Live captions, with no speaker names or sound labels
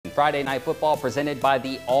Friday Night Football presented by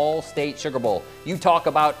the All-State Sugar Bowl. You talk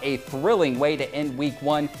about a thrilling way to end week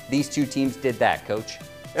one. These two teams did that, Coach.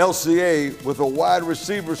 LCA with a wide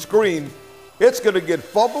receiver screen. It's going to get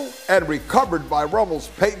fumbled and recovered by Rummel's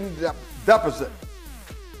Peyton Deficit.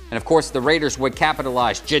 And of course, the Raiders would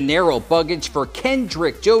capitalize. Gennaro Buggage for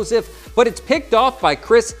Kendrick Joseph, but it's picked off by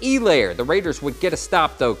Chris Elair. The Raiders would get a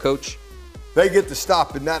stop though, Coach. They get the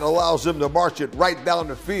stop, and that allows them to march it right down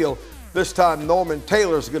the field. This time, Norman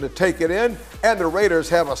Taylor's going to take it in, and the Raiders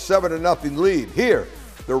have a 7-0 lead. Here,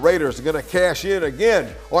 the Raiders are going to cash in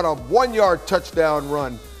again on a 1-yard touchdown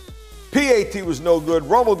run. PAT was no good.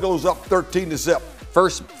 Rummel goes up 13-0.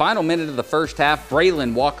 Final minute of the first half,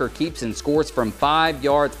 Braylon Walker keeps and scores from 5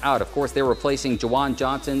 yards out. Of course, they're replacing Juwan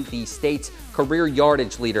Johnson, the state's career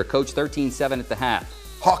yardage leader. Coach, 13-7 at the half.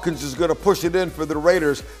 Hawkins is going to push it in for the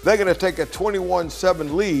Raiders. They're going to take a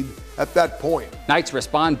 21-7 lead at that point. Knights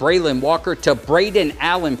respond. Braylon Walker to Braden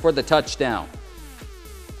Allen for the touchdown.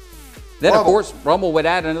 Then, of course, Rummel would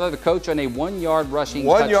add another, Coach, on a 1-yard rushing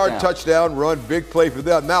touchdown. 1-yard touchdown run, big play for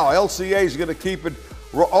them. Now, LCA is going to keep it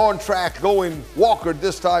on track going. Walker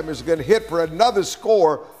this time is going to hit for another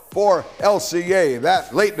score for LCA.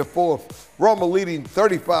 That late in the fourth, Rummel leading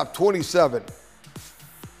 35-27.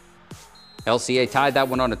 LCA tied that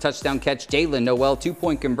one on a touchdown catch. Jalen Noel,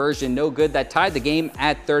 2-point conversion, no good. That tied the game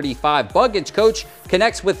at 35. Buggage, Coach,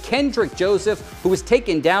 connects with Kendrick Joseph, who was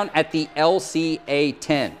taken down at the LCA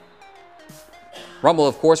 10. Rummel,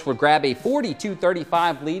 of course, would grab a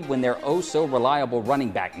 42-35 lead when their oh-so-reliable running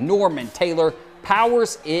back, Norman Taylor,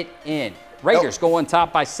 powers it in. Raiders go on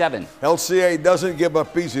top by 7. LCA doesn't give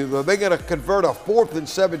up easy. They're going to convert a 4th and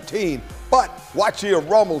 17. But watch here,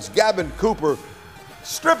 Rummel's Gavin Cooper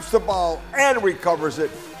strips the ball and recovers it.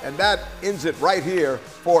 And that ends it right here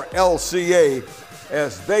for LCA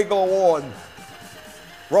as they go on.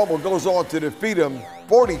 Rummel goes on to defeat him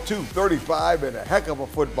 42-35 in a heck of a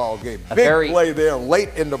football game. Big play there late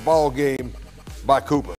in the ball game by Cooper.